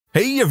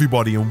Hey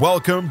everybody, and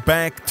welcome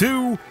back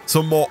to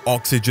some more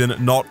Oxygen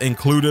Not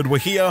Included. We're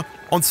here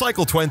on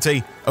cycle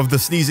 20 of the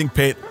Sneezing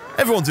Pit.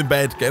 Everyone's in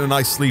bed, getting a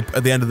nice sleep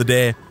at the end of the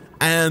day,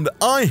 and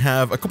I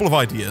have a couple of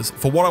ideas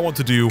for what I want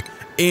to do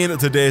in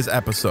today's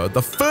episode.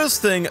 The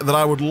first thing that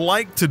I would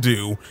like to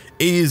do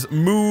is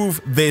move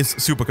this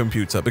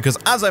supercomputer, because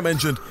as I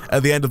mentioned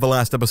at the end of the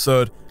last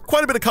episode,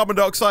 quite a bit of carbon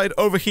dioxide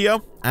over here,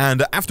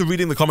 and after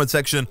reading the comment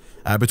section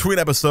between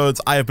episodes,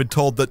 I have been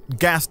told that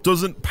gas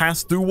doesn't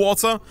pass through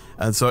water,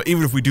 and so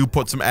even if we do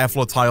put some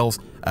airflow tiles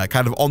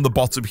kind of on the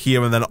bottom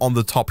here and then on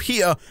the top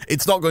here,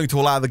 it's not going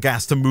to allow the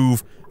gas to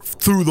move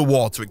through the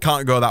water. It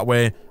can't go that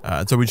way,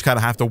 so we just kind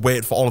of have to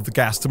wait for all of the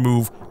gas to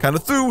move kind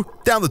of through,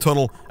 down the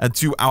tunnel, and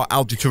to our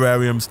algae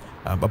terrariums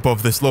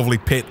above this lovely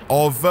pit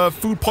of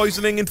food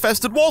poisoning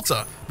infested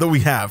water that we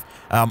have.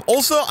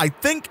 Also, I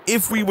think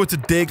if we were to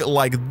dig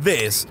like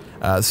this,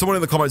 someone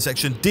in the comment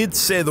section did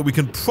say that we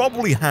can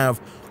probably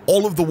have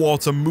all of the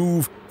water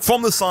move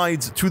from the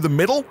sides to the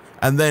middle,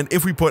 and then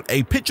if we put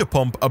a pitcher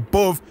pump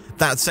above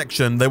that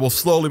section, they will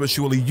slowly but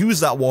surely use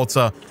that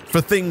water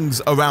for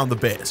things around the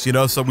base, you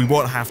know, so we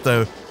won't have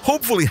to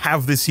hopefully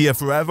have this here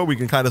forever. We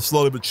can kind of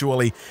slowly but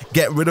surely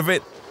get rid of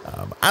it.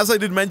 As I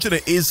did mention,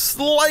 it is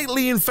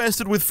slightly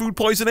infested with food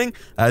poisoning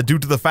due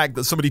to the fact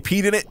that somebody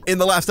peed in it in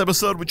the last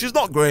episode, which is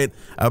not great,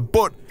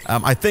 but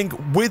I think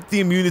with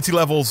the immunity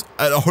levels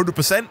at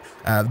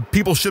 100%,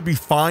 people should be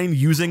fine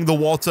using the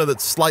water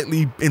that's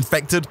slightly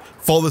infected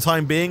for the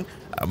time being.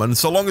 And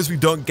so long as we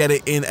don't get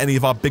it in any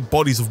of our big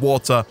bodies of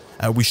water,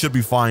 we should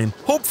be fine,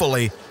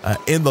 hopefully,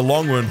 in the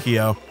long run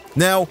here.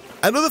 Now,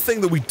 another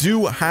thing that we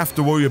do have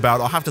to worry about,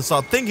 or have to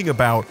start thinking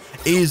about,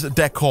 is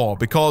decor,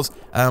 because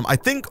I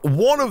think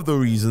one of the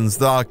reasons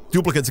that our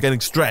duplicates are getting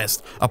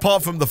stressed,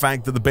 apart from the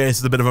fact that the base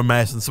is a bit of a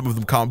mess and some of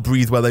them can't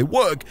breathe where they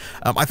work,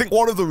 I think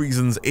one of the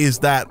reasons is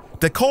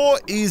that decor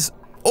is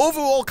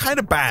overall kind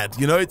of bad.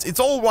 You know, it's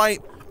all right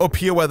up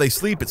here where they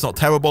sleep, it's not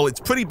terrible. It's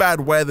pretty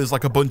bad where there's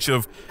like a bunch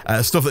of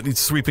stuff that needs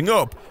sweeping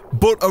up,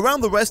 but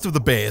around the rest of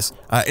the base,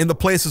 in the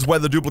places where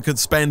the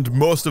duplicates spend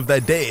most of their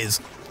days,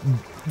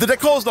 the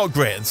decor's not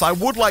great. And so I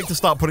would like to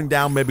start putting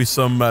down maybe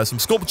some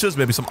sculptures,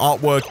 maybe some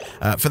artwork.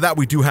 For that,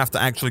 we do have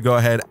to actually go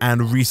ahead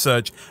and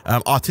research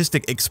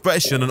artistic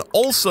expression, and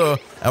also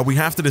we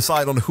have to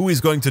decide on who is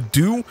going to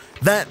do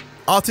that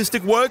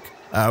artistic work.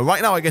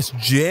 Right now, I guess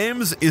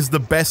James is the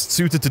best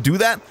suited to do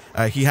that.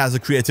 He has a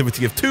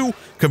creativity of 2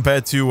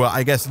 compared to,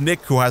 I guess,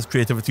 Nick, who has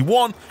creativity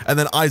 1, and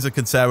then Isaac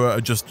and Sarah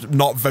are just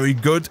not very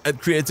good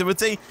at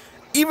creativity.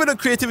 Even at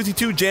creativity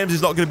 2, James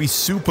is not going to be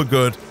super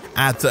good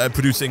at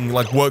producing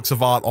like works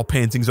of art or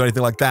paintings or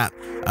anything like that.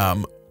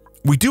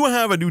 We do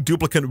have a new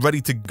duplicate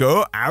ready to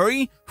go,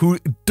 Ari, who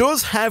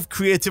does have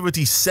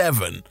creativity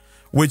 7,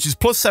 which is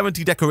plus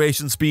 70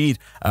 decoration speed,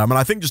 and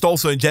I think just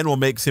also in general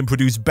makes him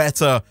produce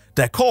better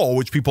decor,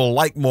 which people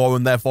like more,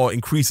 and therefore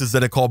increases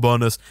the decor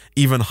bonus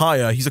even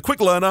higher. He's a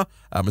quick learner,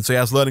 and so he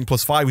has learning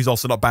plus 5. He's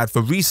also not bad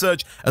for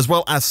research, as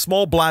well as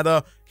small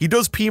bladder. He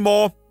does pee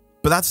more,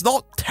 but that's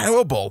not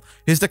terrible.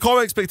 His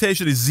decor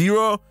expectation is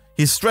 0.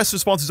 His stress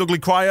response is ugly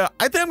crier.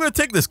 I think I'm going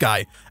to take this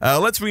guy.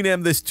 Let's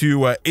rename this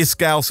to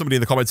Iskal. Somebody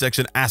in the comment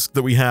section asked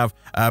that we have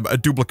a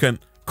duplicate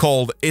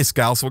called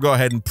Iskal, so we'll go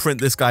ahead and print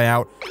this guy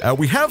out.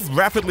 We have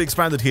rapidly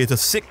expanded here to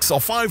 6 or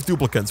 5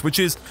 duplicates, which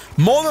is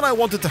more than I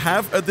wanted to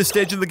have at this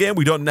stage in the game.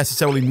 We don't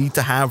necessarily need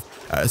to have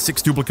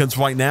 6 duplicates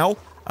right now,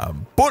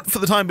 but for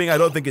the time being, I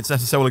don't think it's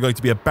necessarily going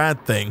to be a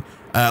bad thing.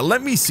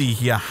 Let me see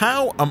here.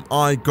 How am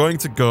I going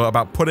to go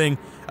about putting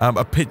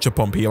a pitcher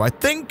pump here? I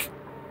think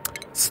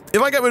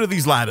if I get rid of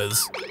these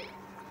ladders,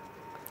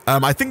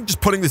 I think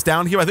just putting this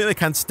down here, I think they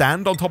can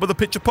stand on top of the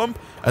pitcher pump,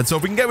 and so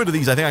if we can get rid of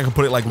these, I think I can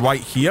put it like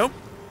right here.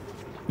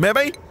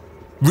 Maybe?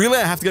 Really?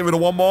 I have to get rid of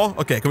one more?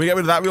 Okay, can we get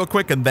rid of that real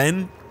quick and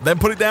then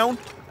put it down?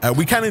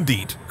 We can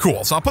indeed.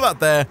 Cool, so I'll put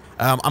that there.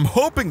 I'm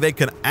hoping they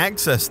can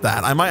access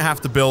that. I might have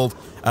to build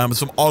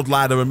some odd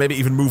ladder and maybe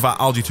even move our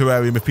algae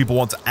terrarium if people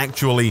want to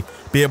actually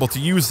be able to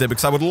use it,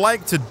 because I would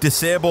like to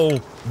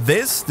disable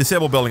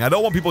building. I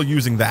don't want people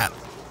using that.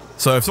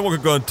 So if someone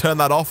could go and turn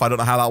that off, I don't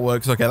know how that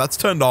works. Okay, that's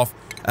turned off.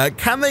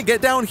 Can they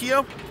get down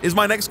here is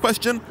my next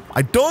question.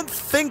 I don't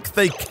think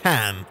they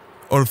can,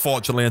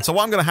 unfortunately, and so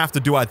what I'm going to have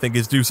to do, I think,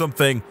 is do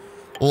something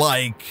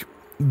like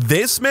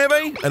this,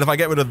 maybe? And if I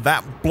get rid of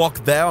that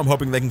block there, I'm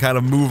hoping they can kind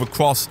of move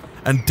across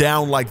and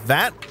down like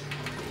that.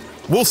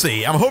 We'll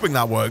see. I'm hoping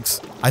that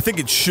works. I think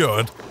it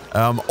should.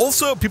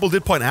 Also, people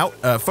did point out,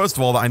 first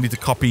of all, that I need to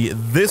copy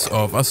this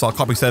over, so I'll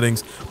copy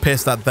settings,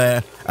 paste that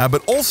there.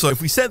 But also,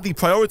 if we set the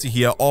priority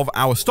here of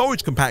our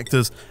storage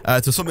compactors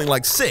to something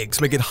like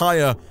 6, make it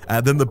higher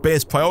than the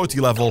base priority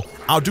level,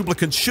 our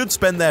duplicates should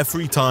spend their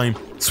free time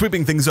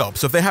sweeping things up.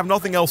 So if they have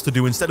nothing else to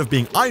do, instead of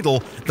being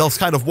idle, they'll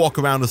kind of walk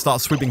around and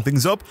start sweeping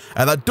things up.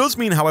 That does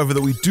mean, however,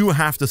 that we do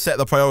have to set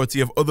the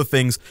priority of other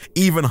things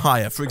even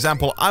higher. For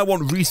example, I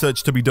want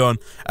research to be done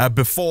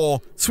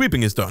before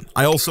sweeping is done.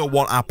 I also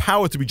want our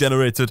power to be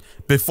generated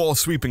before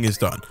sweeping is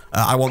done.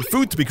 I want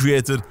food to be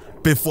created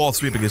before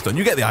sweeping is done.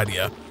 You get the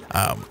idea.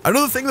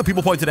 Another thing that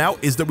people pointed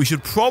out is that we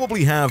should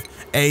probably have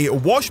a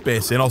wash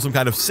basin or some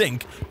kind of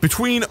sink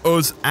between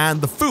us and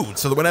the food,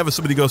 so that whenever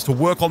somebody goes to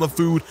work on the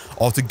food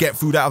or to get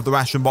food out of the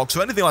ration box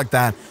or anything like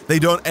that, they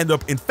don't end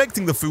up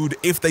infecting the food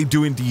if they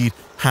do indeed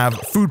have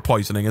food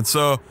poisoning. And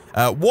so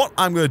what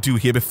I'm going to do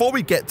here, before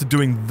we get to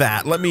doing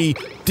that, let me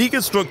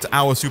deconstruct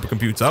our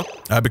supercomputer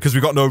because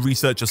we've got no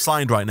research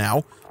assigned right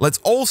now. Let's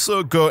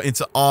also go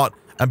into art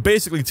and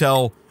basically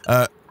tell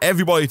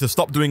everybody to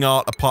stop doing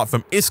art apart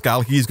from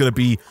Iskal. He's going to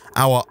be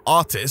our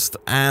artist.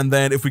 And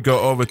then if we go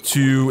over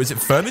to, is it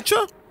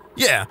furniture?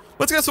 Yeah,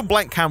 let's get some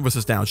blank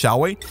canvases down, shall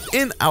we?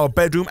 In our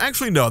bedroom.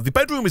 Actually, no, the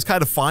bedroom is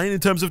kind of fine in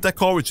terms of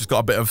decor. It's just got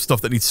a bit of stuff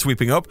that needs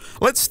sweeping up.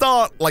 Let's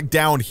start like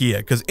down here,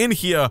 because in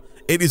here,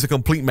 it is a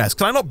complete mess.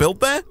 Can I not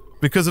build there?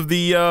 Because of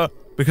the,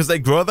 because they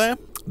grow there?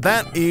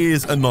 That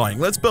is annoying.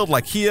 Let's build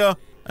like here,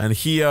 and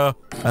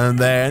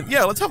then,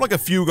 yeah, let's have like a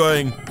few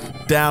going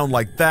down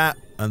like that,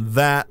 and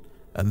that.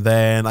 And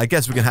then I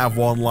guess we can have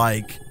one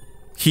like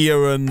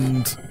here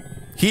and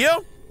here.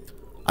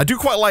 I do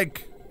quite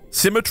like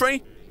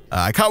symmetry.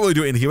 I can't really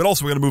do it in here, but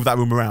also we're going to move that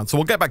room around. So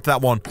we'll get back to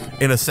that one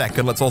in a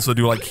second. Let's also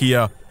do like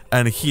here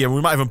and here. We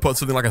might even put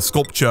something like a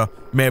sculpture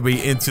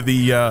maybe into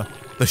the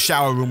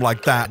shower room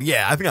like that.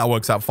 Yeah, I think that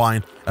works out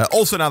fine.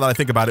 Also, now that I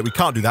think about it, we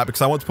can't do that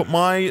because I want to put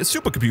my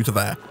supercomputer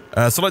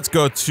there. So let's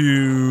go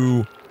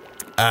to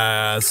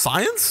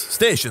science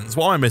stations.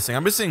 What am I missing?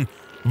 I'm missing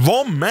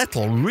raw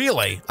metal,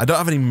 really? I don't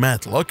have any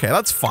metal. Okay,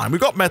 that's fine. We've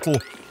got metal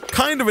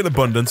kind of in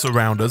abundance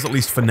around us, at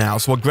least for now.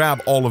 So we'll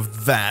grab all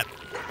of that.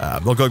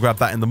 We'll go grab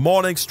that in the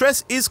morning.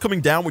 Stress is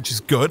coming down, which is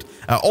good.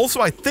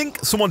 Also, I think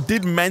someone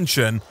did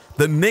mention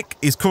that Nick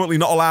is currently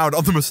not allowed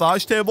on the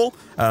massage table.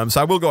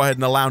 So I will go ahead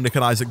and allow Nick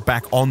and Isaac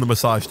back on the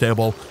massage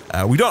table.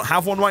 We don't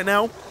have one right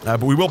now,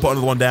 but we will put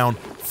another one down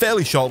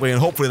fairly shortly, and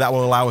hopefully that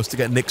will allow us to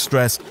get Nick's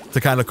stress to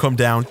kind of come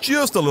down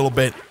just a little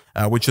bit,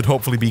 which should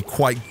hopefully be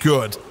quite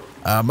good.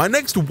 My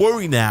next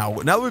worry now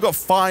that we've got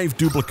 5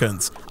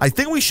 duplicants, I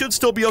think we should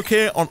still be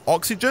okay on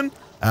oxygen.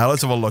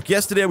 Let's have a look.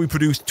 Yesterday we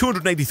produced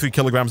 283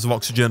 kilograms of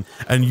oxygen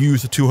and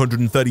used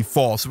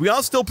 234. So we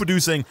are still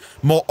producing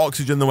more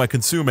oxygen than we're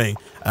consuming.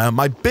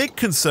 My big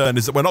concern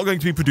is that we're not going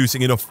to be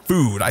producing enough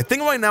food. I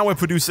think right now we're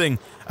producing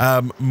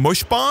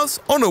mush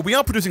bars. Oh no, we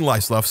are producing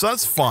life stuff, so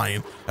that's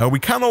fine. We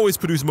can always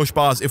produce mush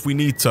bars if we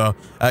need to.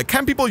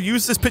 Can people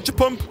use this pitcher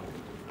pump?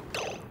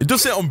 It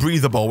does say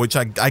unbreathable, which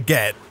I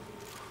get.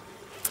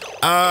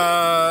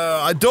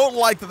 I don't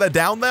like that they're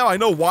down there. I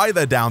know why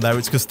they're down there.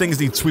 It's because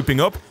things need sweeping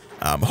up.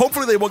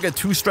 Hopefully they won't get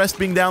too stressed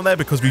being down there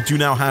because we do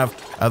now have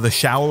the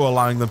shower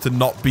allowing them to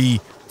not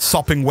be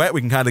sopping wet.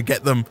 We can kind of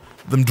get them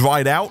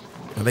dried out.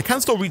 And they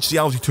can still reach the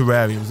algae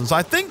terrariums. And so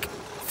I think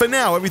for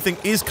now everything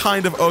is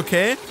kind of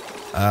okay.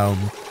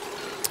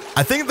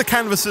 I think the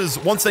canvases,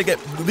 once they get...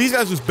 These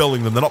guys are just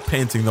building them. They're not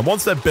painting them.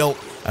 Once they're built,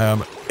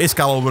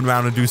 Iskal will run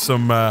around and do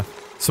some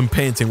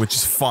painting, which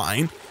is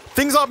fine.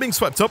 Things are being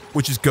swept up,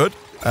 which is good.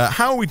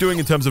 How are we doing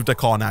in terms of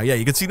decor now? Yeah,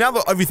 you can see now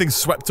that everything's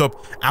swept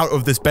up out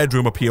of this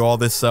bedroom up here, or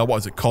this, what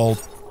is it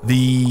called?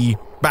 The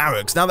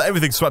barracks. Now that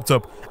everything's swept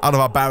up out of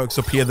our barracks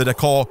up here, the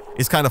decor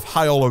is kind of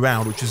high all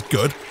around, which is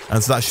good.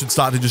 And so that should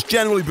start to just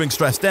generally bring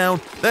stress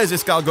down. There's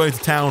this guy going to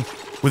town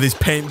with his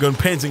paint gun,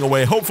 painting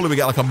away. Hopefully we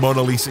get like a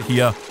Mona Lisa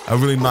here, a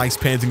really nice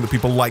painting that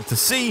people like to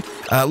see.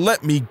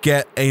 Let me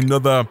get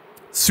another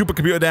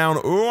supercomputer down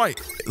right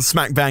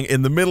smack bang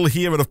in the middle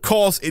here, and of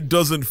course it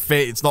doesn't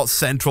fit. It's not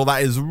central.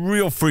 That is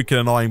real freaking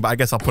annoying, but I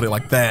guess I'll put it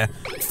like there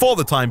for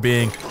the time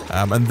being.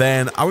 And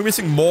then are we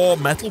missing more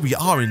metal? We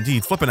are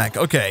indeed. Flipping heck.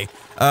 Okay,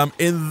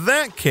 in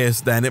that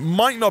case then it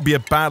might not be a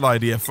bad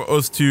idea for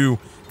us to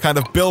kind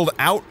of build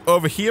out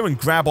over here and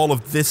grab all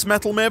of this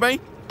metal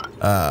maybe.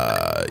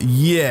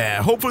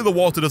 Yeah, hopefully the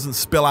water doesn't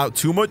spill out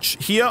too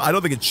much here. I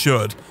don't think it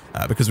should,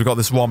 because we've got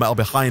this raw metal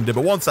behind it.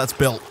 But once that's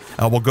built,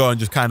 we'll go and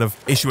just kind of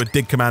issue a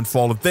dig command for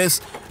all of this.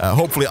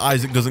 Hopefully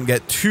Isaac doesn't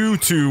get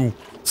too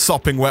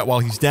sopping wet while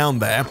he's down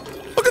there.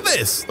 Look at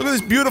this. Look at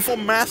this beautiful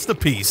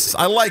masterpiece.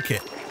 I like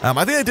it. I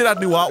think they did add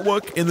new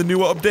artwork in the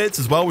newer updates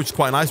as well, which is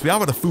quite nice. We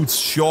have had a food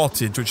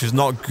shortage, which is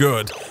not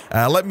good.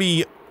 Let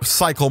me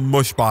cycle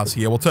mush bars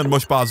here. We'll turn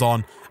mush bars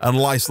on and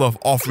lice love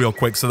off real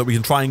quick so that we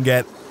can try and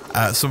get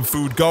some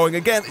food going.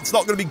 Again, it's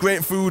not going to be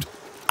great food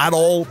at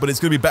all, but it's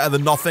going to be better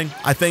than nothing,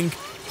 I think.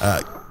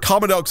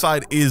 Carbon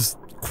dioxide is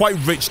quite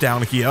rich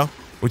down here,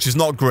 which is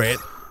not great.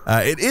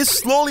 It is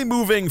slowly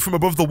moving from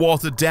above the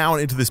water down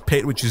into this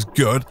pit, which is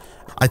good.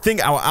 I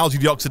think our algae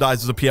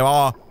deoxidizers up here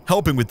are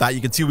helping with that.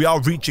 You can see we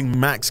are reaching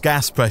max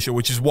gas pressure,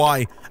 which is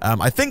why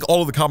I think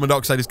all of the carbon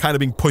dioxide is kind of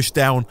being pushed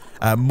down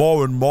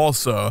more and more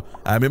so.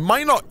 It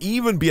might not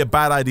even be a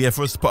bad idea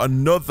for us to put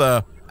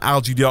another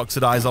algae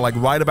deoxidizer like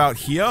right about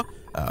here.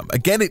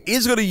 Again, it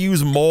is going to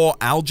use more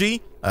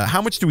algae.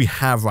 How much do we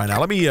have right now?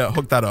 Let me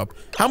hook that up.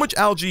 How much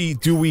algae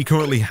do we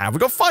currently have?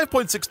 We've got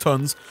 5.6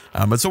 tons,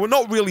 and so we're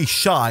not really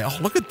shy. Oh,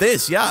 look at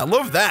this. Yeah, I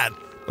love that.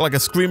 Like a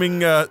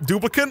screaming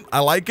duplicant. I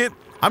like it.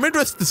 I'm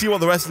interested to see what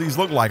the rest of these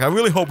look like. I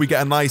really hope we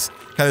get a nice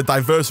kind of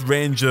diverse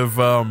range of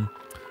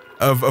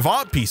of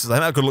art pieces. I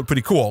think that could look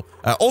pretty cool.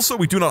 Also,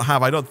 we do not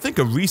have, I don't think,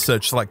 a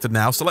research selected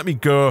now. So let me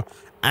go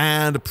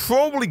and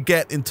probably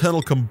get internal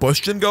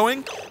combustion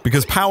going,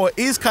 because power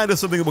is kind of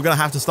something that we're going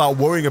to have to start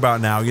worrying about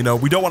now. You know,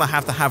 we don't want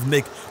to have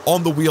Nick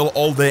on the wheel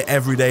all day,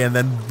 every day, and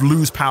then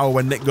lose power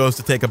when Nick goes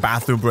to take a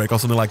bathroom break or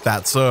something like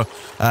that. So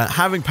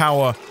having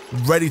power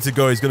ready to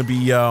go is going to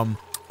be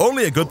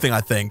only a good thing,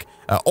 I think.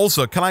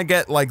 Also, can I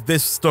get like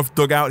this stuff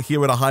dug out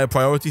here at a higher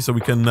priority so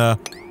we can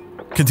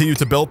continue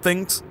to build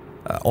things?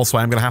 Also,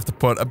 I'm going to have to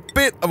put a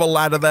bit of a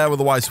ladder there,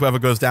 otherwise whoever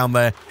goes down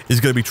there is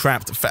going to be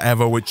trapped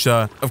forever, which,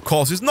 of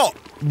course, is not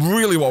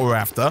really what we're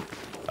after.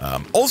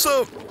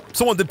 Also,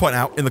 someone did point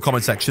out in the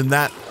comment section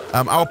that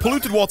our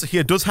polluted water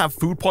here does have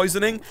food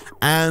poisoning,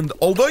 and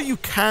although you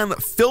can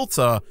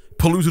filter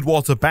polluted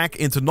water back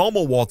into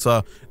normal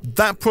water,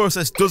 that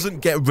process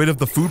doesn't get rid of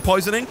the food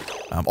poisoning.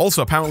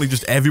 Also, apparently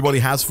just everybody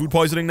has food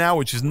poisoning now,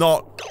 which is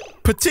not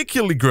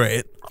particularly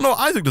great. No,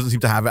 Isaac doesn't seem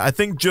to have it. I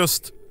think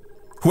just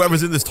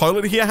whoever's in this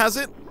toilet here has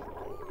it.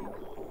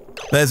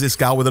 There's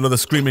Iskal with another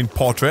screaming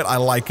portrait. I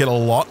like it a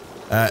lot.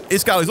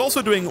 Iskal is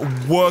also doing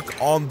work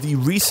on the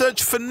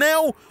research for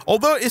now,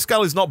 although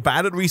Iskal is not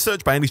bad at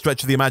research by any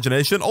stretch of the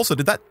imagination. Also,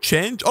 did that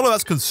change? Oh no,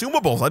 that's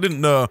consumables. I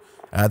didn't know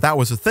that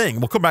was a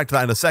thing. We'll come back to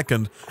that in a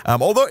second.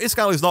 Although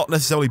Iskal is not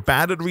necessarily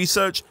bad at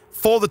research,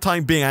 for the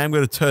time being, I am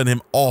going to turn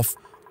him off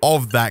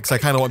of that, because I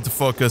kind of want to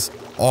focus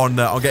on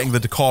getting the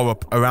decor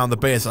up around the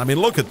base. I mean,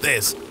 look at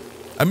this.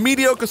 A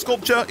mediocre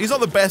sculpture. He's not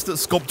the best at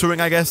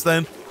sculpturing, I guess,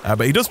 then.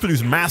 But he does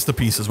produce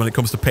masterpieces when it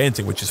comes to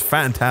painting, which is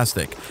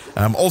fantastic.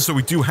 Also,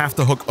 we do have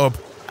to hook up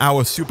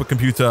our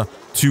supercomputer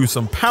to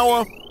some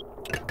power,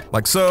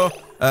 like so.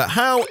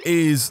 How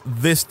is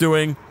this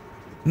doing?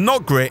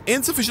 Not great.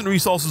 Insufficient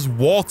resources,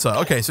 water.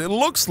 Okay, so it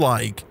looks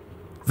like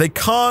they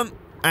can't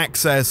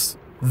access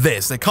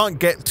this. They can't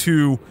get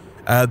to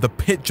the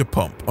pitcher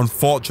pump,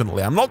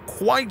 unfortunately. I'm not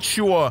quite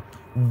sure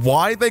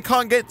why they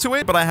can't get to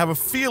it, but I have a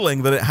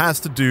feeling that it has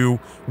to do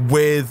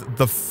with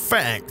the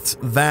fact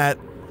that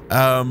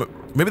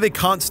maybe they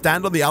can't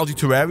stand on the algae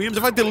terrariums.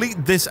 If I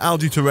delete this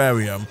algae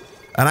terrarium,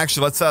 and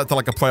actually let's set that to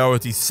like a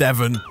priority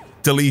 7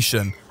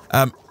 deletion,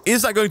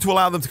 is that going to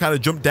allow them to kind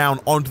of jump down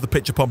onto the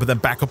pitcher pump and then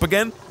back up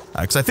again?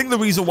 Because I think the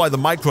reason why the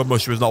micro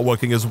musher is not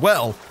working as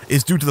well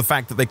is due to the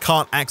fact that they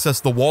can't access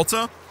the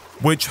water,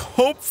 which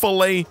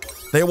hopefully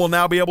they will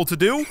now be able to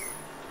do.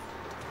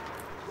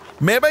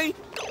 Maybe?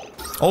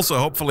 Also,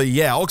 hopefully,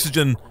 yeah,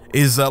 oxygen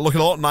is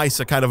looking a lot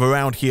nicer kind of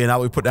around here now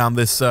that we put down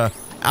this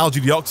algae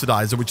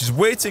deoxidizer, which is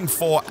waiting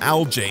for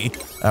algae.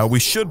 We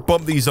should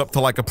bump these up to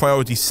like a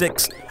priority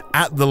 6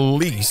 at the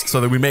least,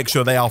 so that we make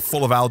sure they are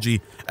full of algae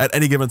at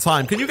any given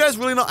time. Can you guys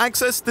really not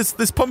access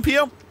this pump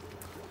here?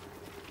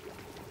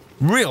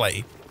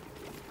 Really?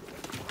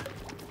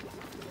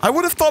 I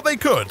would have thought they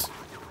could.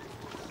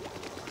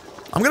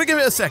 I'm going to give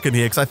it a second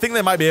here, because I think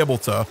they might be able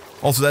to.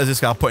 Also, there's this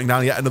guy putting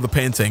down yet another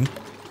painting.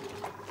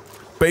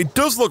 But it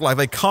does look like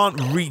they can't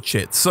reach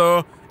it.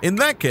 So, in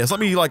that case, let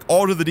me, like,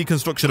 order the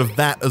deconstruction of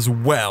that as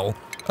well.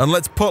 And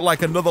let's put,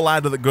 like, another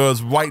ladder that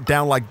goes right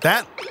down like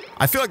that.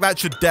 I feel like that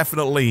should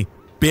definitely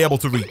be able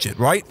to reach it,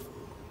 right?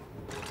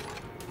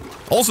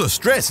 Also,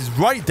 stress is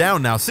right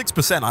down now,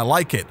 6%. I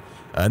like it.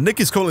 Nick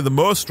is currently the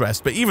most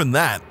stressed, but even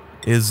that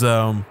is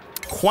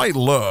quite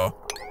low.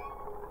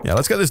 Yeah,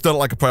 let's get this done at,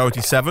 like, a priority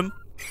 7.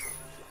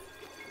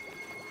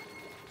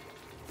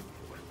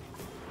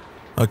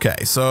 Okay,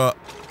 so,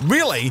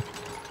 really,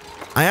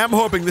 I am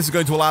hoping this is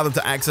going to allow them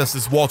to access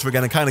this water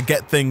again and kind of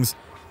get things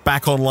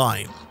back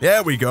online.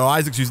 There we go.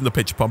 Isaac's using the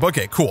pitcher pump.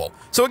 Okay, cool.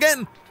 So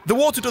again, the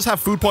water does have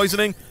food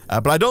poisoning,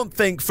 but I don't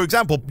think, for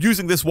example,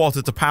 using this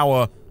water to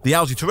power the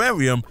algae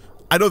terrarium,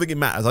 I don't think it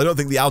matters. I don't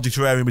think the algae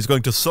terrarium is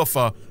going to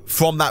suffer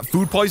from that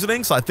food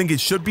poisoning, so I think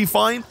it should be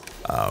fine.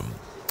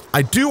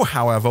 I do,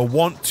 however,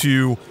 want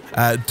to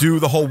do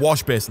the whole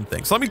wash basin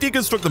thing. So let me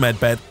deconstruct the med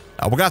bed.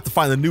 We're going to have to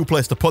find a new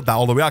place to put that,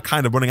 although we are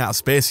kind of running out of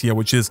space here,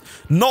 which is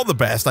not the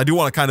best. I do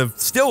want to kind of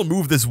still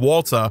move this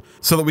water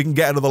so that we can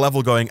get another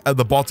level going at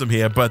the bottom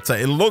here, but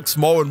it looks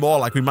more and more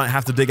like we might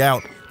have to dig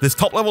out this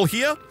top level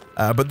here.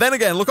 But then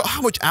again, look at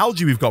how much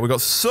algae we've got. We've got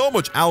so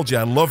much algae.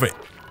 I love it.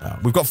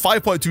 We've got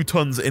 5.2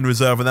 tons in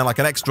reserve, and then like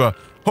an extra,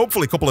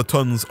 hopefully a couple of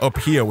tons up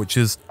here, which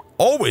is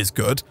always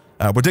good.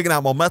 We're digging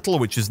out more metal,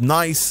 which is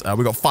nice.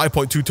 We've got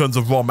 5.2 tons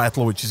of raw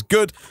metal, which is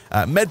good.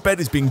 Medbed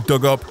is being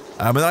dug up.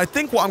 And I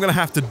think what I'm going to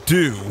have to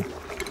do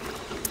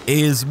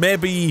is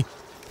maybe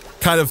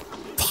kind of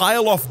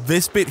tile off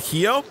this bit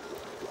here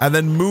and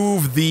then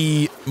move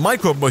the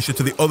microbe musher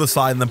to the other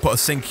side and then put a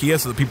sink here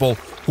so that people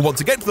who want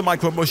to get to the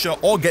microbe musher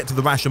or get to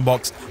the ration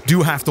box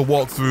do have to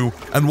walk through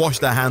and wash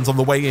their hands on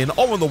the way in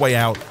or on the way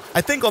out.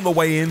 I think on the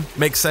way in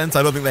makes sense.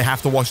 I don't think they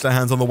have to wash their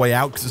hands on the way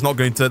out because it's not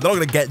going to, they're not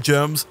going to get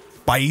germs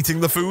by eating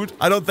the food,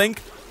 I don't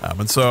think.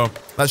 And so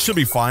that should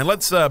be fine.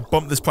 Let's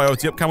bump this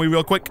priority up, can we,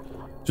 real quick?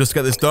 Just to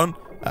get this done.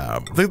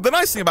 The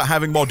nice thing about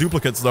having more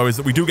duplicates, though, is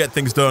that we do get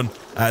things done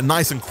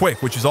nice and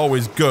quick, which is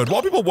always good. What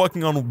are people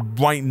working on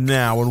right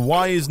now, and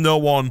why is no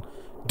one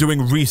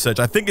doing research?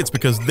 I think it's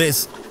because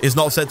this is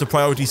not set to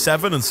priority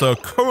 7, and so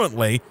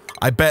currently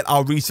I bet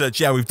our research,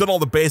 yeah, we've done all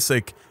the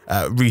basic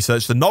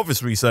research, the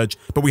novice research,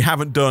 but we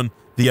haven't done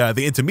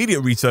the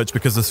intermediate research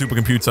because the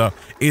supercomputer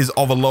is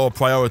of a lower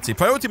priority.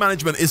 Priority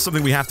management is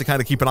something we have to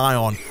kind of keep an eye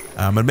on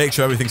and make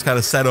sure everything's kind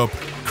of set up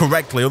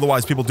correctly.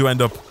 Otherwise, people do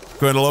end up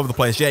going all over the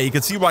place. Yeah, you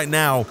can see right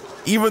now,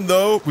 even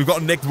though we've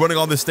got Nick running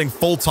on this thing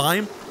full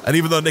time, and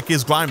even though Nick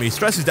is grimy,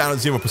 stress is down at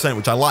 0%,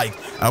 which I like,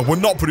 we're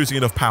not producing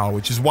enough power,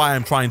 which is why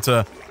I'm trying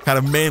to kind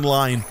of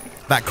mainline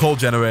that coal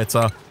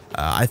generator.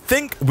 I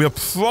think we're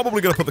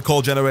probably going to put the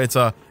coal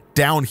generator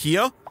down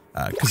here,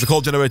 because the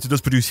coal generator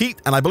does produce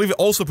heat, and I believe it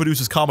also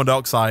produces carbon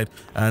dioxide,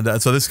 and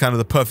so this is kind of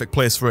the perfect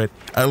place for it,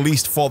 at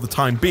least for the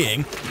time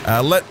being.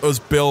 Let us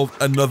build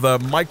another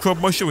microbe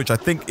musher, which I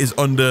think is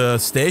under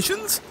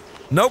stations?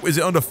 Nope, is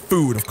it under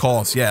food? Of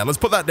course, yeah. Let's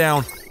put that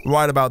down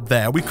right about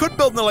there. We could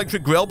build an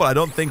electric grill, but I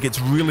don't think it's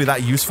really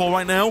that useful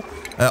right now.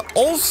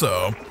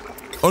 Also,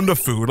 under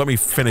food, let me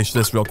finish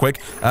this real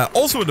quick.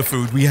 Also under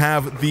food, we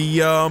have the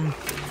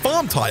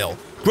farm tile.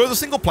 Grows a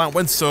single plant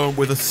when sown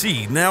with a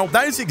seed. Now,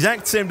 that is the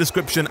exact same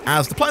description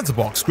as the planter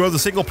box. Grows a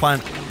single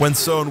plant when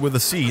sown with a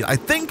seed. I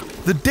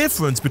think the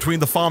difference between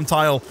the farm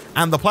tile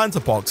and the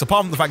planter box,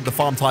 apart from the fact the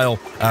farm tile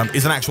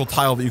is an actual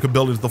tile that you can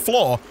build into the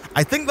floor,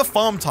 I think the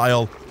farm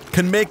tile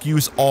can make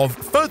use of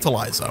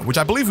fertilizer, which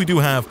I believe we do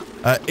have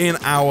in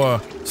our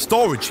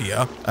storage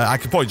here. I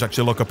could probably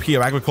actually look up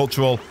here,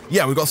 agricultural.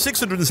 Yeah, we've got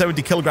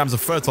 670 kilograms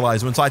of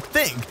fertilizer, and so I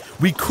think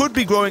we could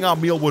be growing our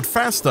mealwood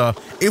faster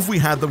if we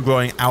had them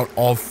growing out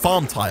of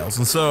farm tiles.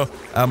 And so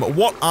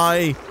what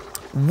I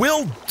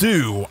will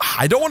do,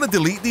 I don't want to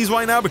delete these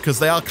right now because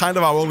they are kind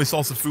of our only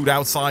source of food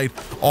outside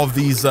of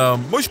these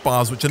mush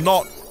bars, which are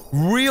not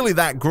really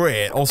that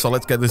great. Also,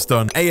 let's get this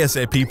done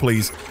ASAP,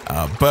 please.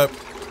 But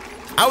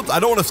I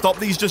don't want to stop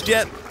these just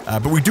yet,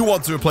 but we do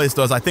want to replace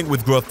those, I think,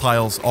 with growth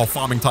tiles or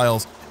farming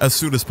tiles as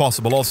soon as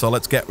possible. Also,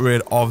 let's get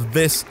rid of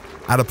this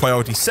at a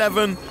priority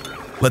 7.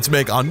 Let's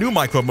make our new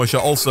microbe musher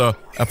also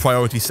a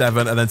priority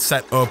 7, and then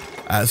set up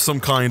some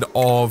kind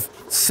of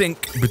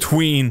sink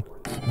between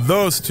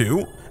those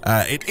two.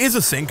 It is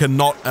a sink and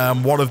not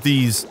one of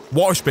these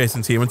wash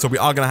basins here, and so we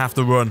are going to have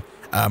to run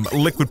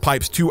liquid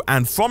pipes to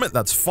and from it.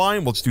 That's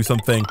fine. We'll just do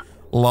something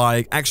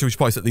like, actually, we should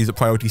probably set these at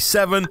priority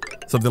 7,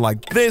 something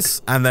like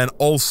this, and then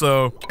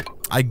also,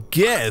 I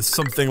guess,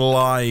 something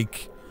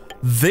like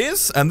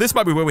this, and this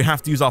might be where we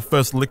have to use our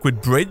first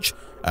liquid bridge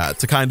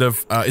to kind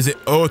of, is it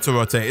O to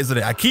rotate, isn't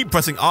it? I keep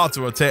pressing R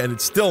to rotate, and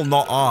it's still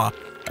not R.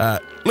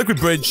 Liquid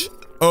bridge,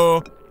 O,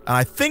 and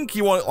I think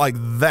you want it like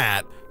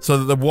that, so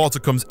that the water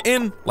comes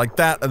in, like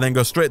that, and then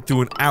goes straight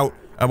through and out,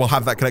 and we'll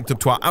have that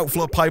connected to our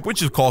outflow pipe,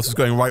 which, of course, is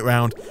going right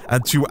round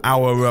and to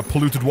our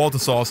polluted water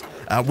source.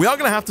 We are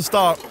going to have to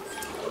start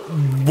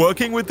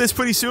working with this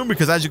pretty soon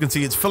because, as you can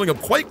see, it's filling up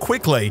quite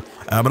quickly,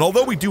 and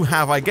although we do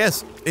have, I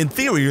guess, in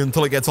theory,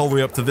 until it gets all the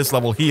way up to this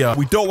level here,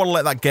 we don't want to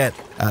let that get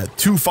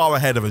too far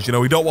ahead of us. You know,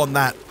 we don't want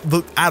that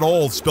at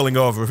all spilling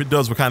over. If it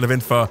does, we're kind of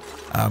in for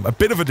a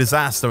bit of a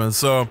disaster, and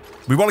so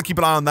we want to keep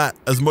an eye on that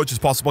as much as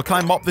possible. Can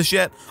I mop this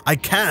yet? I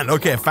can.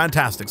 Okay,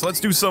 fantastic. So let's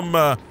do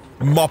some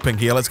mopping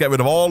here. Let's get rid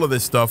of all of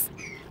this stuff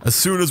as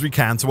soon as we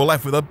can. So we're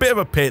left with a bit of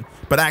a pit,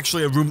 but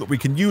actually a room that we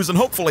can use, and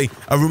hopefully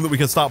a room that we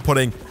can start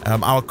putting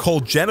our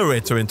coal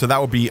generator into.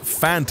 That would be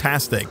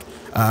fantastic.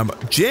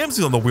 James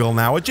is on the wheel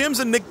now. Are James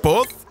and Nick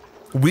both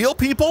wheel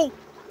people?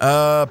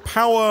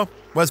 Power.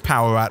 Where's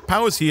Power at?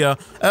 Power's here.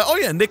 Oh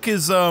yeah, Nick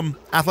is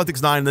Athletics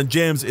 9, and then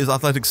James is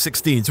Athletics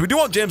 16. So we do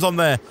want James on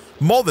there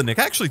more than Nick.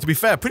 Actually, to be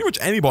fair, pretty much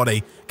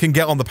anybody can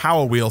get on the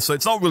Power wheel, so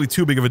it's not really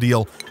too big of a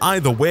deal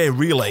either way,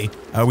 really.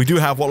 We do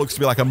have what looks to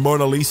be like a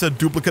Mona Lisa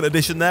duplicate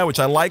edition there, which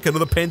I like.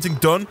 Another painting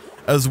done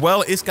as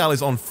well. Iskal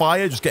is on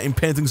fire, just getting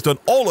paintings done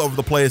all over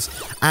the place.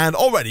 And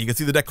already, you can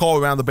see the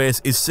decor around the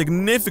base is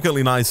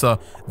significantly nicer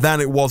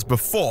than it was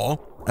before.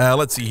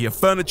 Let's see here.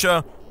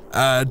 Furniture. Do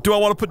I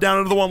want to put down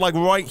another one like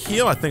right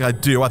here? I think I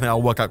do. I think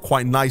that'll work out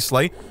quite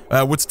nicely.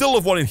 Would still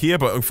have one in here,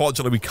 but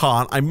unfortunately we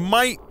can't. I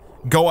might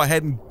go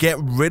ahead and get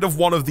rid of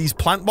one of these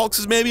plant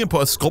boxes maybe and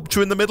put a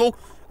sculpture in the middle.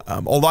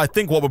 Although I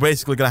think what we're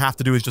basically going to have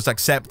to do is just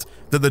accept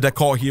that the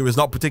decor here is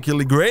not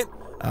particularly great,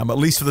 at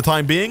least for the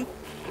time being.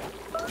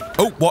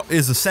 Oh, what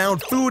is the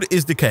sound? Food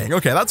is decaying.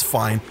 Okay, that's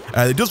fine.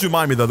 It does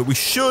remind me, though, that we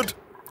should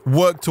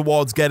work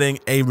towards getting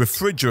a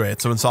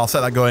refrigerator, and so I'll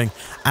set that going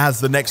as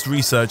the next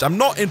research. I'm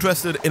not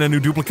interested in a new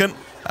duplicate.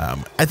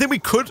 I think we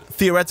could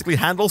theoretically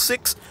handle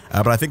 6,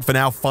 but I think for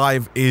now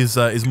 5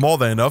 is more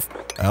than enough.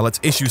 Let's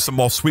issue some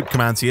more sweep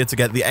commands here to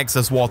get the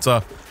excess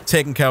water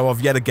taken care of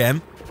yet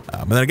again.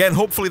 And then again,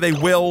 hopefully they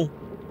will...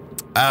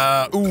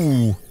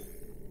 ooh.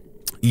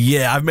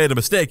 Yeah, I've made a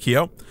mistake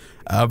here,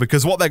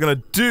 because what they're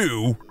going to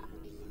do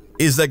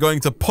is they're going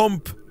to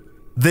pump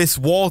this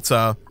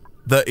water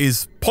that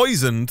is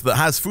poisoned, that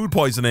has food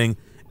poisoning,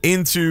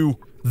 into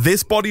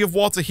this body of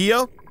water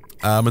here.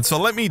 And so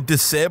let me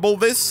disable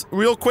this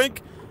real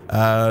quick.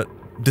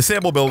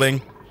 Disable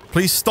building.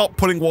 Please stop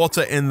putting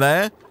water in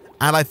there.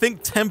 And I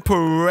think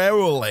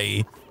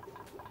temporarily...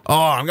 Oh,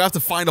 I'm gonna have to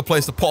find a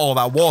place to put all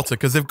that water,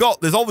 because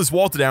there's all this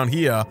water down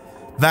here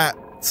that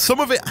some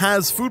of it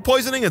has food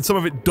poisoning and some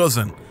of it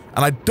doesn't.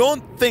 And I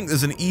don't think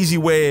there's an easy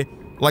way,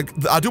 like,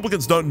 our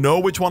duplicates don't know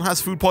which one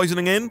has food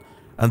poisoning in.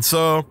 And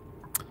so,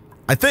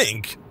 I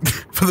think,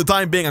 for the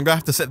time being, I'm going to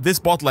have to set this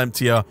bottle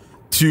emptier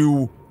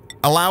to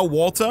allow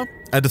water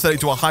and to set it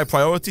to a high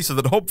priority so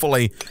that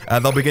hopefully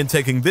they'll begin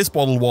taking this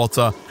bottled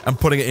water and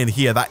putting it in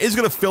here. That is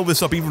going to fill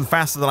this up even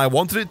faster than I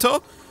wanted it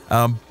to,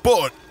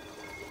 but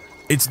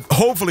it's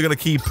hopefully going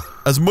to keep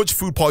as much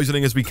food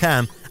poisoning as we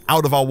can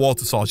out of our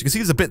water source. You can see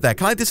there's a bit there.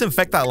 Can I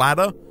disinfect that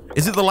ladder?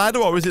 Is it the ladder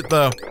or is it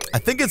the... I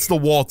think it's the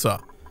water.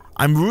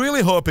 I'm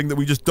really hoping that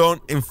we just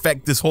don't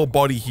infect this whole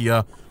body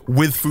here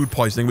with food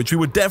poisoning, which we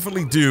would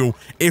definitely do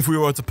if we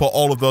were to put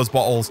all of those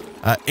bottles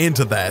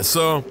into there.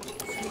 So...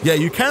 yeah,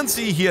 you can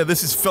see here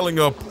this is filling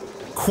up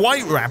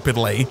quite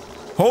rapidly.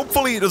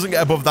 Hopefully it doesn't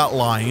get above that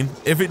line.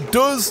 If it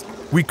does,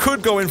 we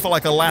could go in for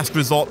like a last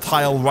resort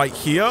tile right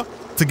here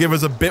to give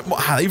us a bit more.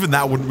 Even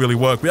that wouldn't really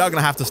work. We are going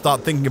to have to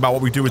start thinking about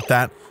what we do with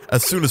that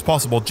as soon as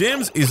possible.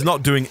 James is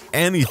not doing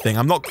anything.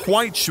 I'm not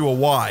quite sure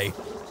why.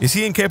 Is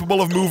he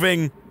incapable of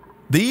moving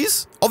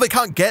these? Oh, they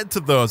can't get to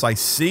those. I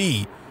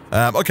see.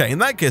 Okay, in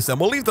that case then,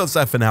 we'll leave those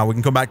there for now. We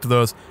can come back to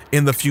those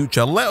in the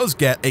future. Let us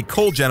get a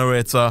coal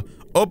generator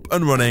up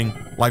and running,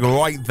 like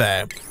right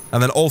there.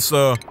 And then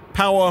also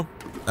power,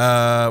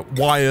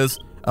 wires,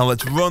 and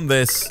let's run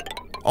this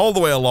all the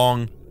way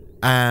along.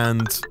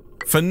 And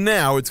for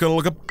now, it's going to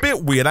look a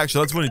bit weird.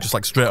 Actually, let's run it just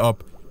like straight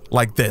up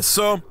like this.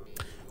 So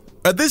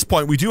at this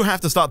point, we do have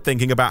to start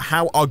thinking about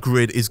how our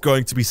grid is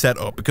going to be set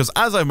up. Because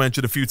as I've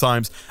mentioned a few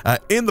times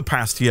in the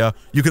past here,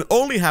 you can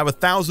only have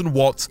 1,000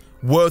 watts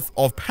worth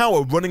of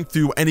power running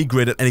through any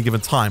grid at any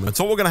given time. And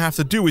so what we're going to have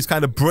to do is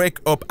kind of break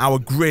up our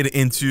grid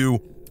into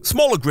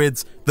smaller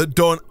grids that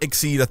don't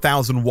exceed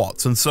 1,000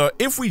 watts. And so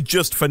if we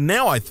just, for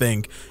now, I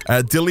think,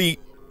 delete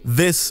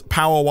this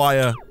power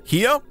wire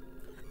here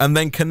and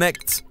then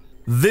connect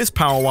this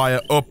power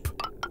wire up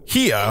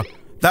here,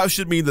 that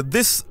should mean that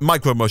this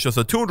micro musher,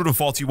 so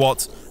 240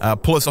 watts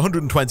plus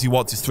 120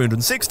 watts is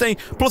 360,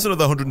 plus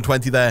another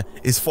 120 there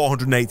is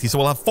 480. So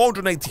we'll have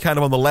 480 kind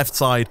of on the left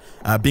side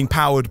being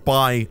powered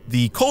by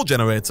the coal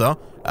generator.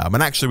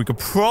 And actually, we could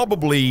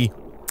probably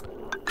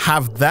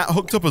have that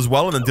hooked up as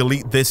well and then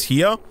delete this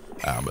here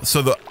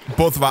so that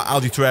both of our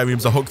algae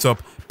terrariums are hooked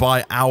up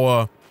by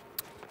our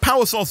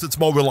power source that's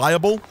more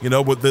reliable. You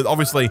know, but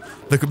obviously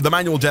the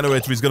manual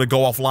generator is going to go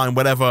offline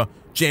whenever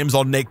James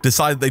or Nick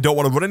decide they don't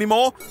want to run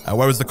anymore,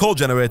 whereas the coal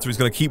generator is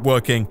going to keep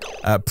working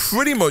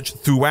pretty much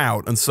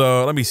throughout. And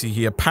so let me see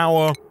here,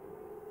 power,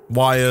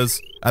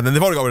 wires, and then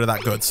they've already got rid of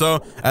that good. So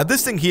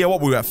this thing here, what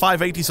we were at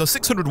 580, so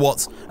 600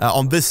 watts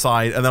on this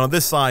side, and then on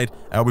this side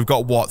we've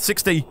got what,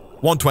 60,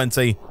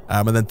 120,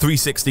 and then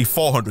 360,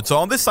 400. So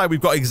on this side, we've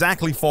got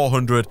exactly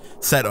 400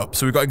 set up.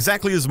 So we've got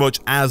exactly as much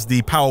as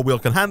the power wheel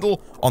can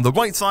handle on the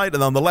right side,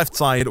 and on the left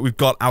side, we've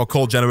got our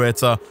coal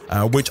generator,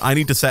 which I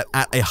need to set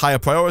at a higher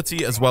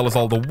priority, as well as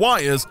all the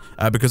wires,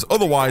 because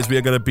otherwise we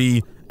are going to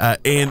be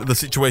in the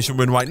situation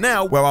we're in right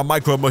now, where our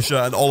micro musher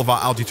and all of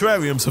our algae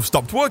terrariums have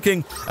stopped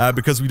working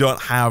because we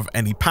don't have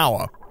any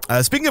power.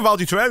 Speaking of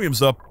algae terrariums,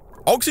 though,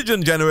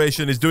 oxygen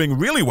generation is doing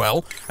really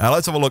well.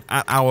 Let's have a look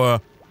at our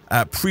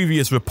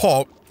previous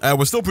report.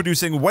 We're still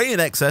producing way in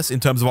excess in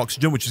terms of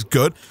oxygen, which is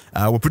good.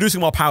 We're producing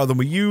more power than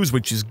we use,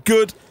 which is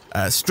good.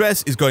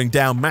 Stress is going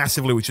down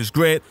massively, which is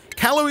great.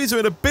 Calories are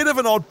in a bit of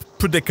an odd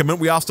predicament.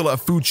 We are still at a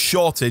food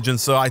shortage, and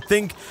so I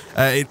think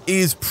it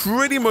is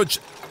pretty much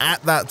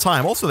at that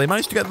time. Also, they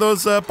managed to get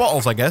those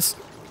bottles, I guess.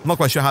 I'm not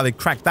quite sure how they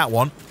cracked that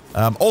one.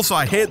 Also,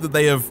 I hate that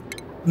they have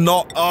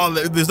not... Oh,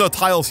 there's no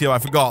tiles here, I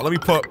forgot. Let me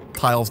put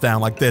tiles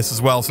down like this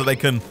as well so they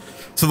can...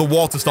 so the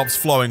water stops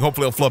flowing.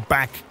 Hopefully it'll flow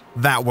back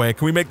that way.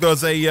 Can we make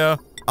those a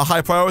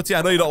high priority?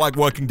 I know you don't like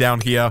working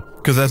down here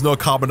because there's no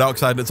carbon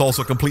dioxide and it's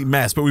also a complete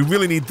mess, but we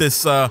really need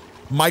this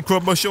micro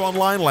musher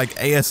online, like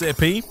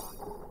ASAP.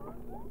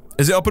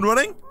 Is it up and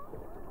running?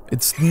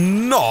 It's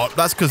not.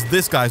 That's because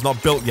this guy's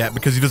not built yet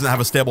because he doesn't have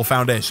a stable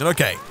foundation.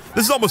 Okay,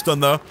 this is almost done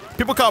though.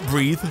 People can't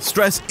breathe.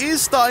 Stress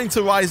is starting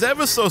to rise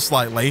ever so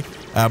slightly,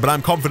 but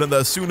I'm confident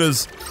that as soon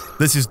as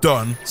this is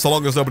done, so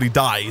long as nobody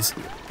dies,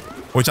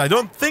 which I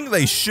don't think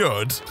they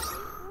should.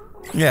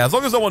 Yeah, as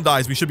long as no one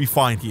dies, we should be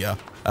fine here.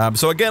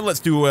 So again, let's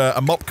do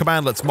a mop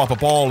command. Let's mop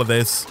up all of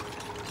this.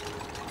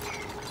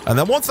 And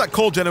then once that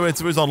coal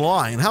generator is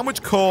online, how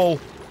much coal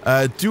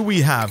do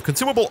we have?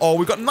 Consumable ore,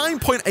 we've got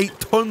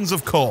 9.8 tons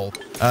of coal.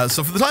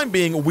 So for the time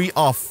being, we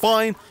are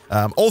fine.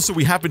 Also,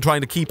 we have been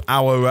trying to keep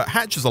our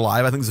hatches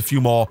alive. I think there's a few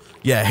more,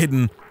 yeah,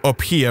 hidden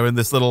up here in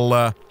this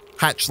little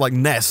hatch-like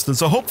nest. And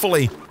so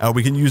hopefully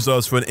we can use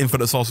those for an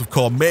infinite source of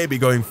coal, maybe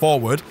going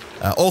forward.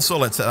 Also,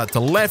 let's set that to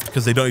left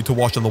because they don't need to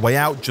wash on the way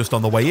out, just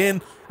on the way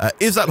in.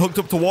 Is that hooked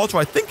up to water?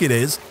 I think it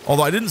is.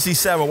 Although I didn't see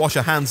Sarah wash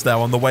her hands there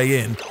on the way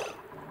in.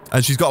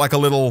 And she's got like a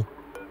little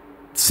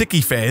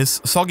sicky face,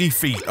 soggy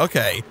feet.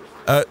 Okay.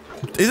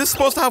 Is it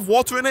supposed to have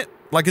water in it?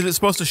 Like, is it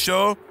supposed to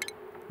show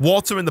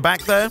water in the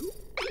back there?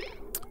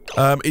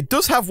 It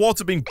does have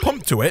water being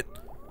pumped to it,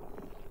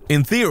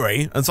 in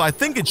theory. And so I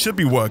think it should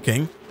be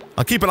working.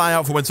 I'll keep an eye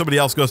out for when somebody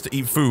else goes to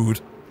eat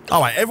food.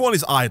 All right, everyone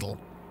is idle.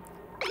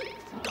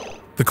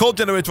 The coal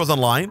generator was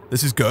online.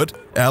 This is good.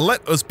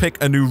 Let us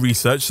pick a new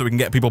research so we can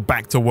get people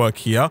back to work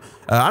here.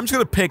 I'm just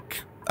going to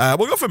pick...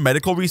 we'll go for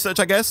medical research,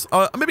 I guess.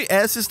 Maybe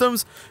air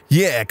systems.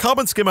 Yeah,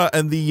 carbon skimmer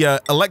and the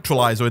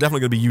electrolyzer are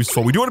definitely going to be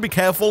useful. We do want to be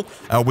careful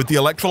with the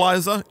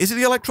electrolyzer. Is it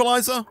the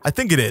electrolyzer? I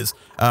think it is.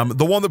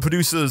 The one that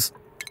produces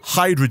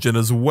hydrogen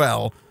as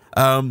well.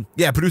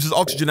 Yeah, produces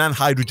oxygen and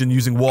hydrogen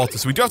using water.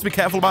 So we do have to be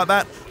careful about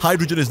that.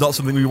 Hydrogen is not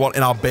something we want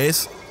in our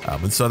base.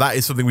 And so that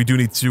is something we do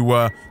need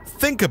to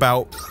think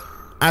about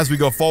as we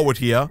go forward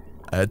here.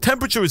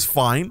 Temperature is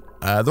fine.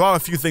 There are a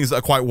few things that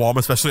are quite warm,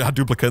 especially our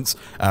duplicates,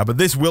 but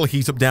this will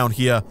heat up down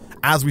here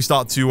as we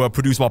start to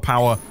produce more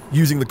power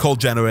using the coal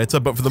generator.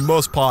 But for the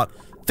most part,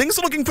 things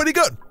are looking pretty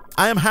good.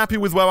 I am happy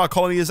with where our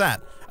colony is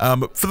at.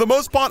 For the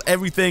most part,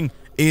 everything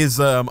is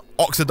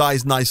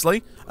oxidized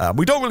nicely.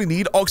 We don't really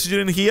need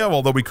oxygen in here,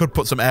 although we could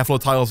put some airflow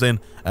tiles in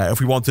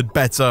if we wanted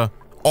better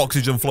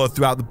oxygen flow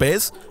throughout the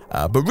base.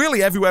 But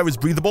really, everywhere is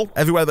breathable.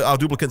 Everywhere that our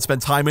duplicates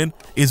spend time in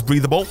is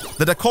breathable.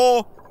 The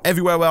decor,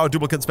 everywhere where our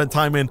duplicates spend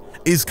time in,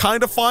 is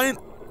kind of fine.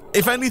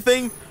 If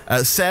anything,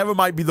 Sarah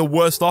might be the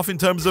worst off in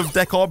terms of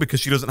decor because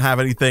she doesn't have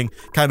anything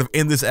kind of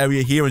in this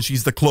area here, and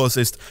she's the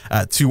closest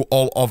to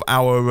all of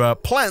our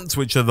plants,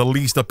 which are the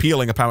least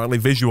appealing, apparently,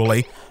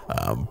 visually.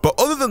 But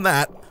other than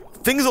that,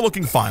 things are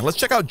looking fine. Let's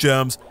check out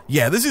germs.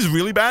 Yeah, this is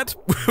really bad,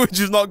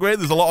 which is not great.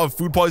 There's a lot of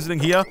food poisoning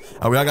here.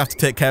 We're going to have to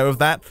take care of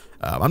that.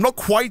 I'm not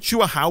quite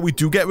sure how we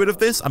do get rid of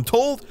this. I'm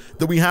told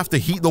that we have to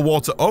heat the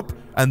water up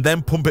and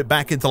then pump it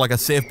back into like a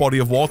safe body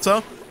of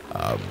water.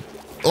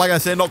 Like I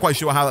said, not quite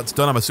sure how that's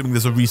done. I'm assuming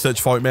there's a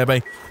research for it,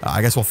 maybe.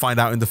 I guess we'll find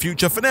out in the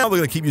future. For now, we're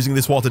going to keep using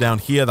this water down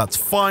here. That's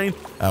fine.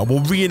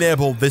 We'll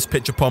re-enable this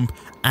pitcher pump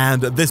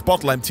and this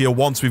bottle emptier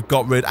once we've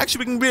got rid... Actually,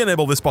 we can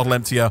re-enable this bottle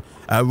emptier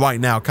right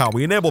now, can't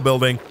we? Enable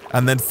building,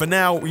 and then for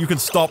now, you can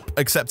stop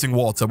accepting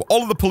water.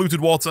 All of the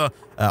polluted water,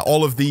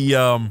 all of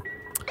the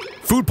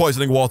food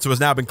poisoning water has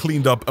now been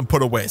cleaned up and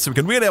put away. So we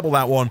can re-enable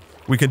that one.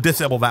 We can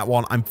disable that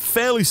one. I'm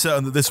fairly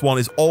certain that this one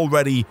is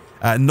already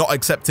not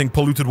accepting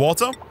polluted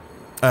water.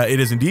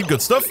 It is indeed.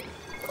 Good stuff.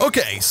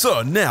 Okay,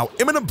 so now,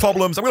 imminent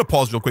problems. I'm going to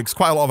pause real quick because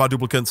quite a lot of our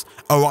duplicates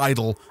are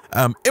idle.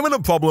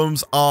 Imminent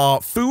problems are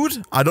food.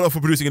 I don't know if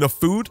we're producing enough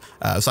food,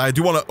 so I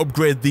do want to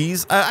upgrade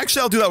these.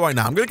 Actually, I'll do that right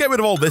now. I'm going to get rid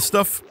of all this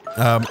stuff.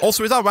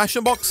 Also, is our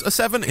ration box a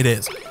 7? It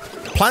is.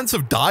 Plants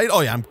have died. Oh,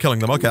 yeah, I'm killing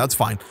them. Okay, that's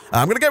fine.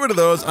 I'm going to get rid of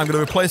those. I'm going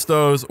to replace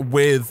those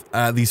with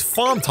these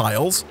farm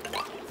tiles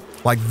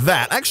like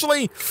that.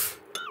 Actually,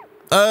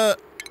 I'm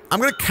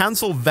going to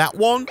cancel that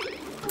one.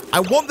 I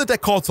want the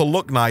decor to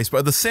look nice, but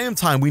at the same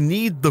time, we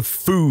need the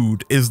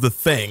food is the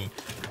thing.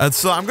 And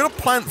so I'm going to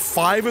plant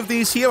 5 of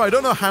these here. I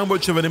don't know how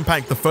much of an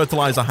impact the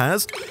fertilizer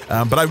has,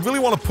 but I really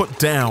want to put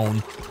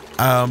down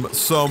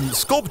some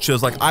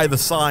sculptures like either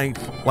side,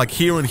 like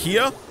here and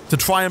here, to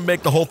try and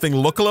make the whole thing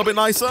look a little bit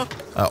nicer.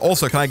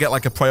 Also, can I get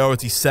like a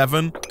priority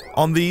 7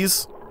 on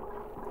these?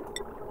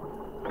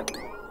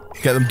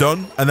 Get them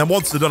done. And then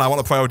once they're done, I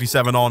want a priority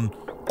 7 on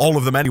all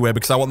of them anyway,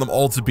 because I want them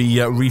all to be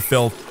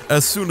refilled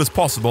as soon as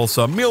possible.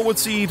 So mealwood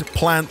seed,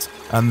 plant,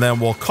 and then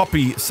we'll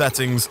copy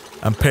settings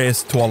and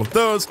paste to all of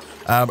those.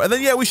 And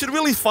then, yeah, we should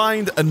really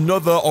find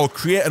another or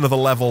create another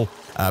level,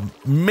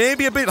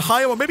 maybe a bit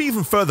higher or maybe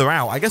even further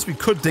out. I guess we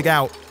could dig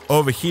out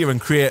over here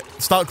and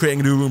start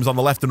creating new rooms on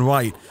the left and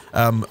right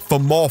for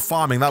more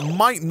farming. That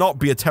might not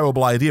be a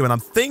terrible idea, and I'm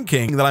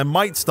thinking that I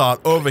might start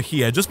over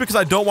here just because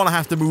I don't want to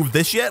have to move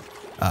this yet.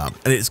 And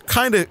it's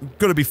kind of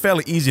going to be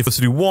fairly easy for us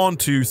to do 1,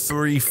 2,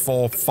 3,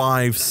 4,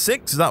 5,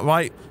 6. Is that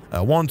right?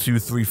 1, 2,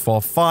 3,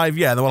 4, 5.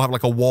 Yeah, and then we'll have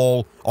like a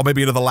wall or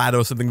maybe another ladder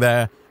or something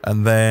there.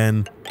 And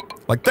then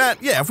like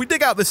that. Yeah, if we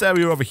dig out this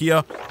area over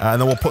here, and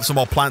then we'll put some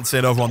more plants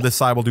in over on this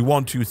side. We'll do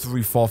 1, 2,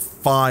 3, 4,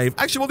 5.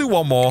 Actually, we'll do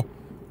one more.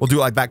 We'll do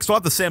it like that because we'll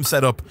have the same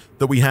setup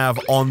that we have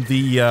on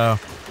the...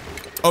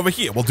 over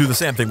here, we'll do the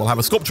same thing. We'll have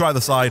a sculpture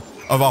either side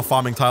of our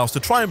farming tiles to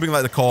try and bring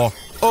that decor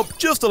up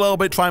just a little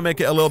bit, try and make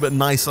it a little bit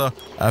nicer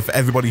for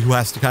everybody who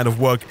has to kind of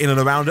work in and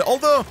around it.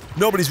 Although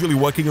nobody's really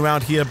working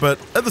around here, but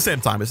at the same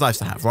time, it's nice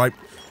to have, right?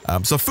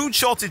 So food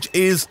shortage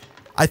is,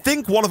 I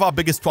think, one of our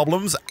biggest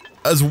problems,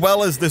 as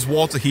well as this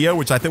water here,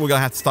 which I think we're going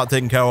to have to start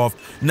taking care of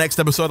next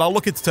episode. I'll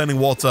look into turning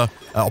water,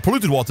 or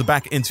polluted water,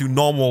 back into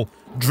normal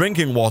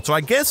drinking water.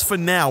 I guess for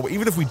now,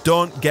 even if we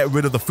don't get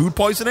rid of the food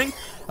poisoning,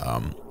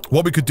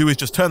 what we could do is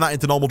just turn that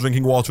into normal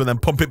drinking water and then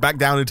pump it back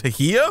down into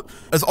here.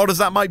 As odd as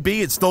that might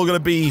be, it's still going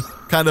to be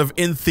kind of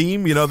in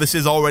theme. You know, this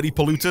is already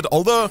polluted.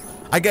 Although,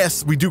 I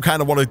guess we do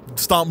kind of want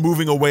to start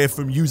moving away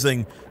from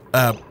using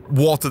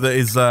water that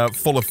is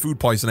full of food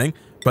poisoning.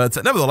 But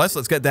nevertheless,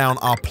 let's get down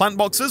our plant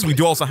boxes. We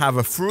do also have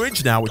a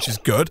fridge now, which is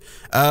good.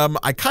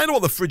 I kind of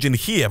want the fridge in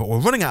here, but we're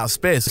running out of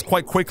space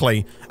quite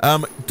quickly.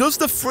 Does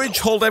the fridge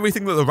hold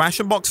everything that the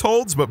ration box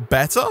holds, but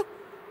better?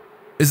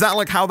 Is that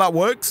like how that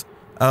works?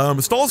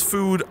 Stores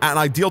food at an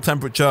ideal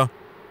temperature.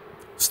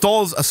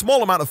 Stores a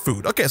small amount of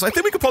food. Okay, so I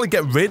think we could probably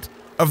get rid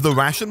of the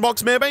ration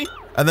box, maybe,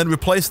 and then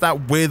replace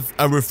that with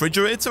a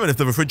refrigerator. And if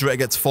the refrigerator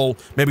gets full,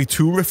 maybe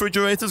 2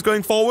 refrigerators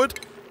going forward.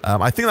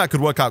 I think that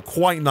could work out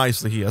quite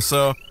nicely here.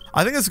 So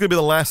I think this is going to be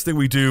the last thing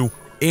we do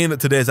in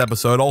today's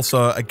episode.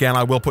 Also, again,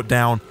 I will put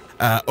down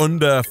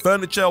under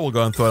furniture, we'll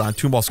go and throw down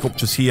 2 more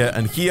sculptures here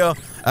and here.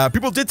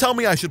 People did tell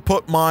me I should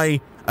put my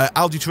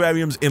algae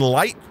terrariums in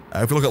light.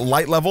 If you look at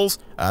light levels,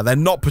 they're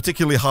not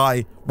particularly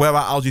high where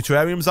our algae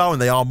terrariums are,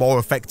 and they are more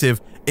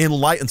effective in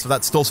light, and so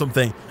that's still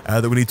something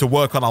that we need to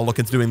work on. I'll look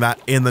into doing that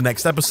in the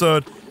next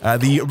episode.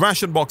 The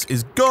ration box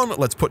is gone.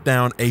 Let's put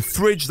down a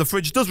fridge. The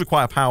fridge does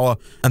require power,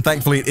 and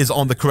thankfully it is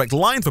on the correct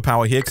line for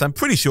power here, because I'm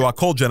pretty sure our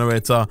coal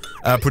generator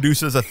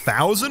produces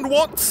 1,000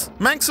 watts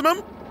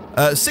maximum.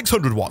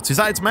 600 watts, is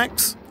that its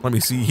max? Let me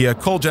see here,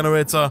 coal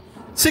generator,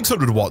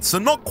 600 watts, so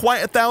not quite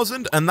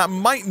 1,000, and that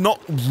might not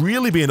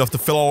really be enough to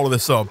fill all of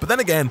this up. But then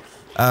again,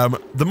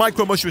 the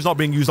micro mushroom is not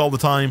being used all the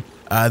time.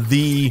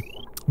 The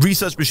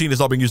research machine is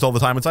not being used all the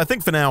time, and so I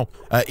think for now,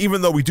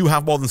 even though we do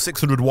have more than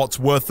 600 watts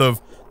worth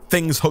of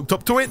things hooked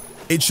up to it,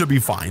 it should be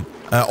fine.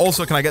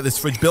 Also, can I get this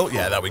fridge built?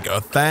 Yeah, there we go.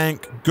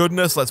 Thank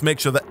goodness. Let's make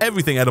sure that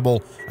everything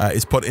edible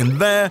is put in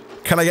there.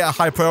 Can I get a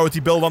high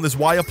priority build on this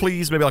wire,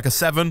 please? Maybe like a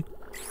 7.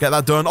 Get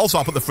that done. Also,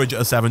 I'll put the fridge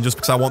at a 7 just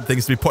because I want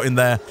things to be put in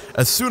there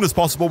as soon as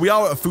possible. We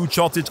are at a food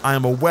shortage. I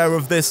am aware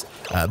of this.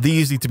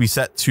 These need to be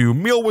set to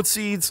mealwood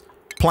seeds,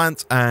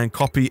 plant and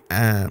copy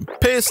and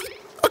paste.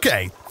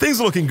 Okay,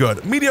 things are looking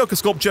good. Mediocre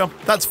sculpture,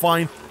 that's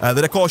fine.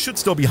 The decor should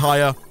still be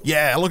higher.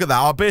 Yeah, look at that.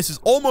 Our base is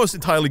almost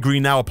entirely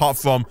green now, apart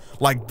from,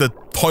 like, the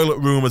toilet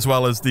room as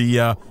well as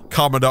the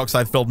carbon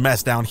dioxide-filled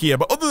mess down here.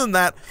 But other than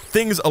that,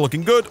 things are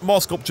looking good. More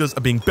sculptures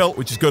are being built,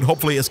 which is good.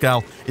 Hopefully,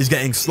 Iskal is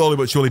getting slowly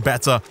but surely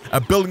better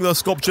at building those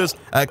sculptures.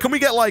 Can we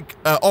get, like...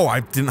 oh,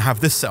 I didn't have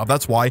this set up.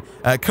 That's why.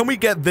 Can we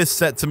get this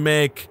set to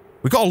make...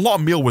 We've got a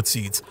lot of mealwood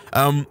seeds.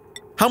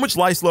 How much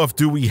lice loaf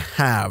do we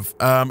have?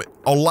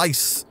 Or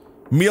lice...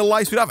 Meal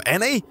lice, we don't have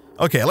any?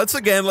 Okay, let's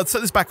set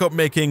this back up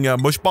making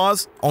mush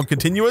bars on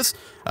continuous.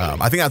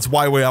 I think that's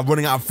why we are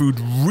running out of food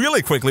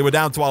really quickly. We're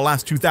down to our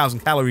last 2,000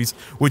 calories,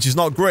 which is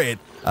not great.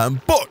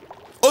 But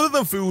other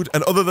than food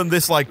and other than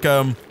this, like,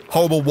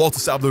 horrible water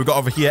setup that we've got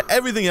over here,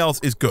 everything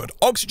else is good.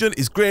 Oxygen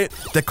is great.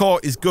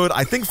 Decor is good.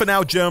 I think for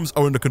now, germs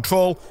are under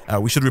control.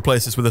 We should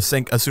replace this with a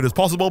sink as soon as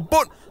possible.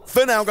 But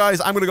for now,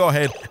 guys, I'm going to go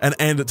ahead and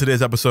end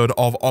today's episode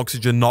of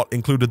Oxygen Not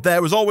Included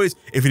there. As always,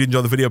 if you did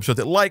enjoy the video, be sure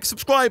to like,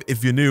 subscribe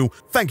if you're new.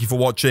 Thank you for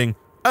watching,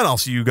 and I'll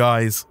see you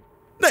guys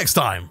next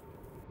time.